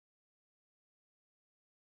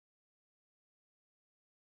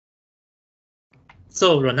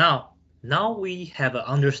So Ronald, now we have an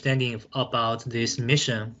understanding about this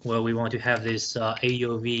mission where we want to have this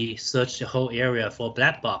AUV search the whole area for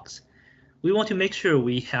black box. We want to make sure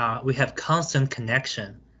we have constant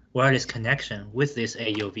connection, wireless connection with this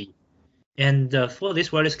AUV. And for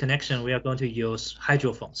this wireless connection, we are going to use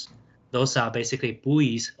hydrophones. Those are basically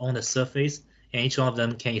buoys on the surface, and each one of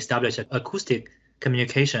them can establish an acoustic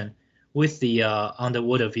communication with the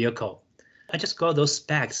underwater vehicle. I just got those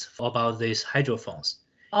specs about these hydrophones.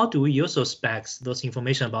 How do we use those specs, those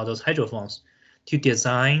information about those hydrophones, to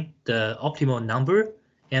design the optimal number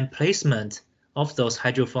and placement of those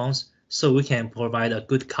hydrophones so we can provide a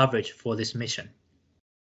good coverage for this mission?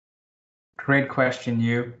 Great question,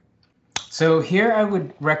 Yu. So here I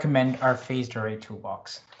would recommend our phased array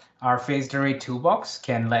toolbox. Our phased array toolbox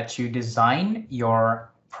can let you design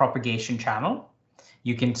your propagation channel.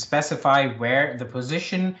 You can specify where the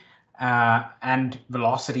position and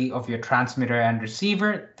velocity of your transmitter and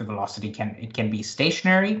receiver. The velocity can be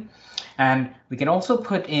stationary. And we can also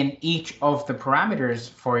put in each of the parameters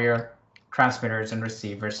for your transmitters and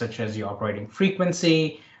receivers, such as your operating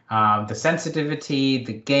frequency, the sensitivity,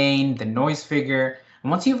 the gain, the noise figure. And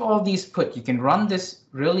once you have all these put, you can run this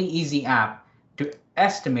really easy app to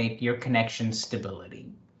estimate your connection stability.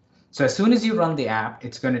 So as soon as you run the app,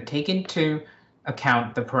 it's going to take into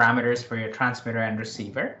account the parameters for your transmitter and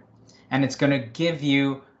receiver. And it's going to give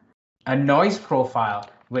you a noise profile,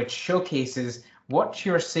 which showcases what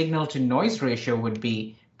your signal to noise ratio would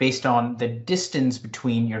be based on the distance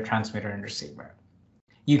between your transmitter and receiver.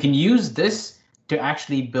 You can use this to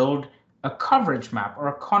actually build a coverage map or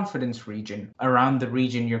a confidence region around the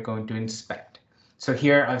region you're going to inspect. So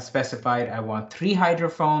here I've specified I want 3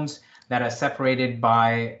 hydrophones that are separated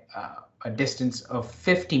by a distance of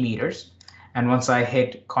 50 meters. And once I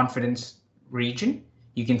hit confidence region,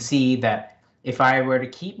 you can see that if I were to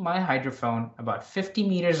keep my hydrophone about 50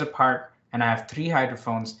 meters apart and I have 3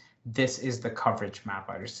 hydrophones, this is the coverage map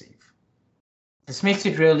I receive. This makes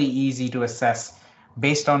it really easy to assess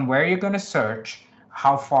based on where you're going to search,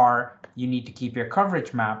 how far you need to keep your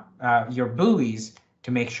coverage map, your buoys,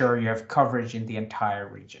 to make sure you have coverage in the entire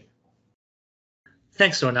region.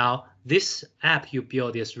 Thanks, Ronald. This app you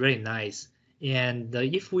built is really nice. And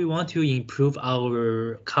if we want to improve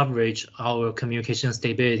our coverage, our communication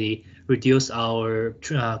stability, reduce our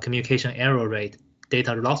communication error rate,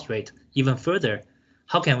 data loss rate even further,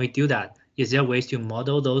 how can we do that? Is there ways to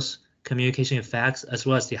model those communication effects as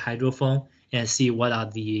well as the hydrophone and see what are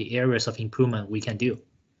the areas of improvement we can do?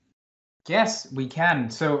 Yes, we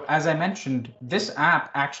can. So as I mentioned, this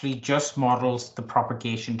app actually just models the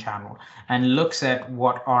propagation channel and looks at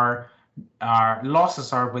what our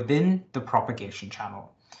losses are within the propagation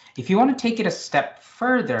channel. If you want to take it a step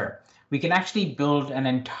further, we can actually build an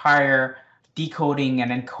entire decoding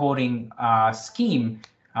and encoding scheme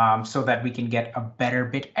so that we can get a better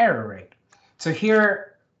bit error rate. So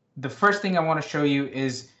here, the first thing I want to show you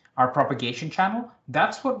is our propagation channel.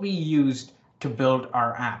 That's what we used to build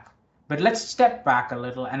our app. But let's step back a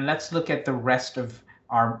little and let's look at the rest of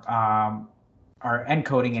our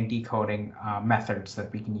encoding and decoding methods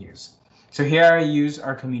that we can use. So here I use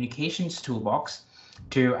our communications toolbox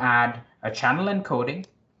to add a channel encoding,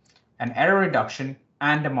 an error reduction,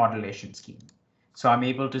 and a modulation scheme. So I'm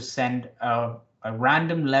able to send a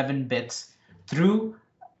random 11 bits through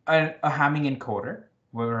a Hamming encoder,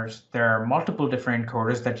 where there are multiple different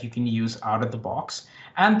encoders that you can use out of the box,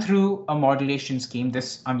 and through a modulation scheme.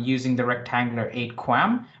 This I'm using the rectangular 8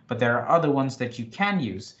 QAM, but there are other ones that you can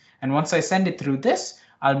use. And once I send it through this,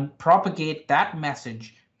 I'll propagate that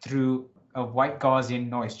message through a white Gaussian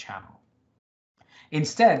noise channel.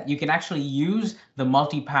 Instead, you can actually use the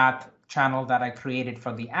multipath channel that I created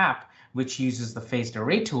for the app, which uses the phased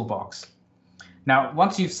array toolbox. Now,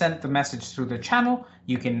 once you've sent the message through the channel,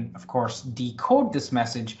 you can, of course, decode this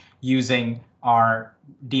message using our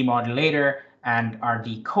demodulator and our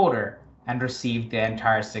decoder and receive the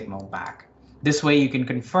entire signal back. This way you can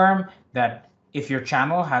confirm that if your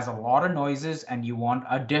channel has a lot of noises and you want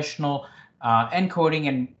additional encoding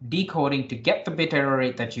and decoding to get the bit error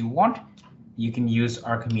rate that you want, you can use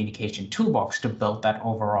our communication toolbox to build that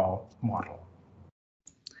overall model.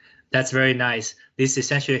 That's very nice. This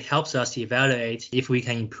essentially helps us evaluate if we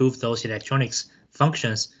can improve those electronics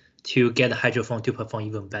functions to get the hydrophone to perform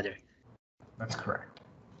even better. That's correct.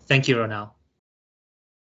 Thank you, Ronald.